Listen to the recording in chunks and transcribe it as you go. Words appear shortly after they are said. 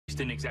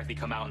didn't exactly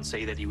come out and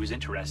say that he was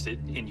interested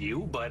in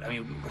you, but I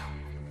mean,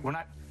 we're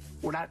not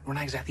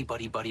exactly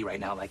buddy-buddy right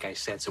now, like I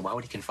said, so why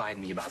would he confide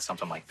in me about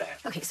something like that?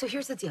 Okay, so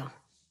here's the deal.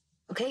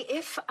 Okay,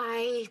 if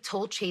I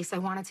told Chase I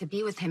wanted to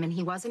be with him and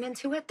he wasn't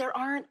into it, there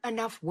aren't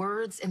enough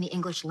words in the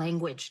English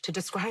language to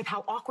describe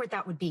how awkward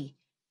that would be.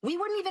 We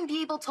wouldn't even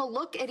be able to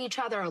look at each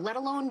other, let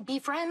alone be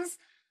friends.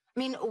 I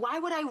mean, why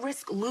would I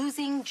risk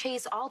losing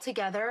Chase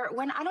altogether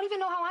when I don't even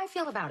know how I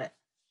feel about it?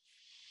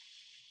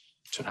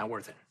 So not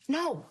worth it.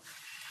 No.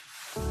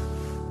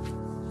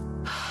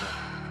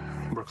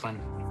 Brooklyn,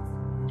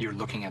 you're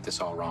looking at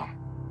this all wrong.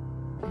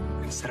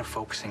 Instead of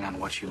focusing on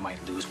what you might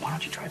lose, why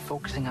don't you try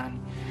focusing on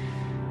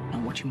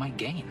what you might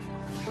gain?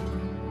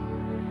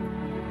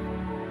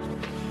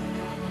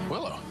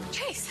 Willow.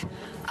 Chase,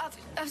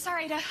 I'm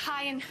sorry to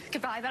hi and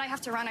goodbye, but I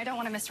have to run. I don't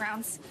want to miss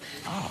rounds.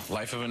 Oh,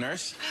 life of a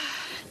nurse?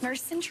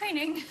 Nurse in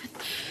training.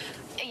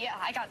 Yeah,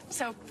 I got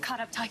so caught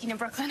up talking to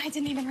Brooklyn, I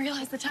didn't even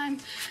realize the time.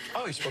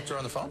 Oh, you spoke to her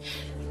on the phone?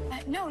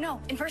 No,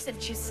 in person.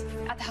 She's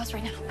at the house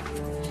right now.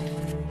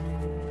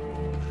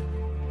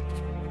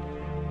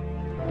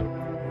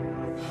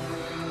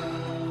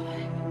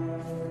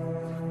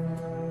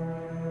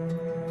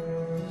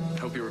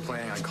 Hope you were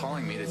planning on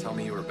calling me to tell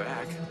me you were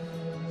back.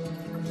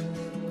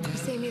 You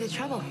saved me the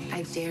trouble.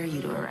 I dare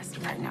you to arrest a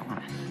pregnant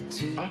woman.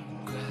 Oh,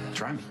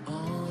 try me.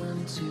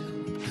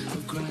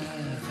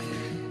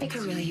 I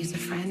could really use a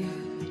friend,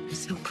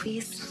 so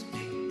please,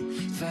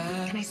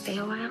 can I stay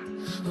a while?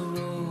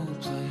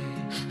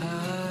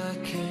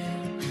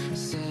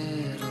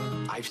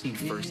 I've seen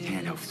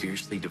firsthand how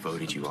fiercely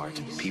devoted you are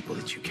to the people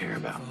that you care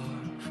about.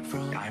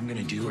 I'm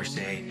gonna do or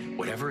say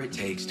whatever it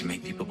takes to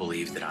make people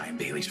believe that I am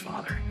Bailey's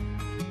father.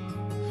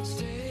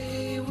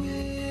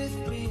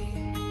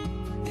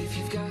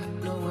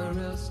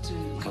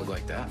 Hug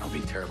like that, I'll be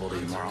terrible to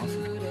you more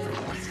often.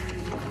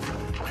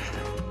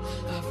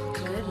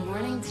 Good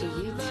morning to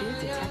you too,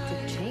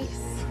 Detective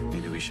Chase.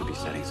 Maybe we should be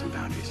setting some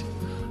boundaries.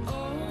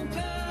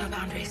 No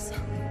boundaries.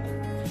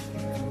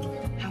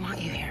 I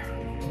want you here.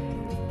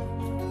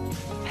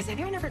 Has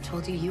anyone ever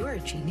told you you are a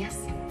genius?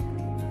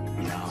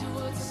 No.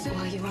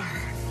 Well, you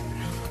are.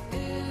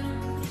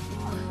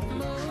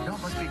 You know,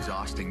 it must be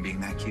exhausting being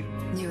that cute.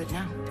 You would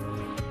know.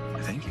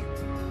 Thank you.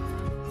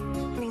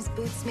 These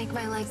boots make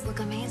my legs look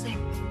amazing.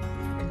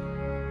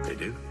 They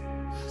do.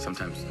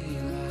 Sometimes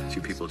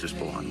two people just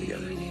belong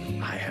together.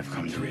 I have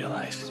come to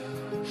realize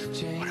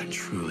what a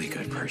truly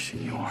good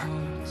person you are.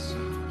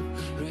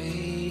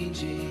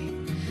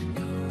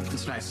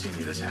 It's nice seeing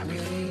you this happy.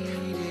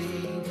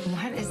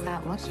 What is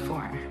that look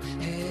for?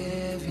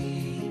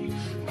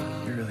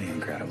 You're really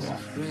incredible.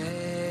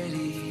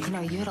 You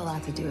know, you had a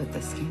lot to do with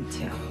this game,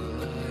 too.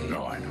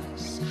 No, I know.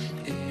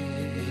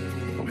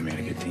 But we made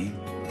a good team.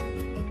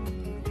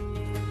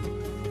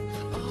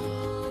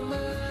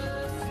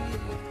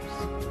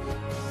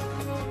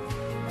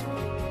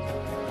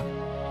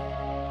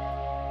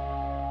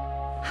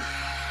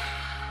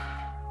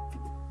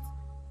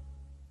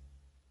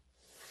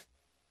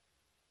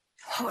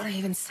 What would I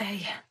even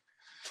say?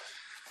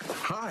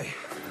 Hi.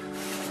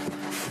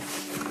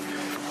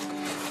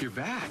 You're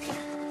back.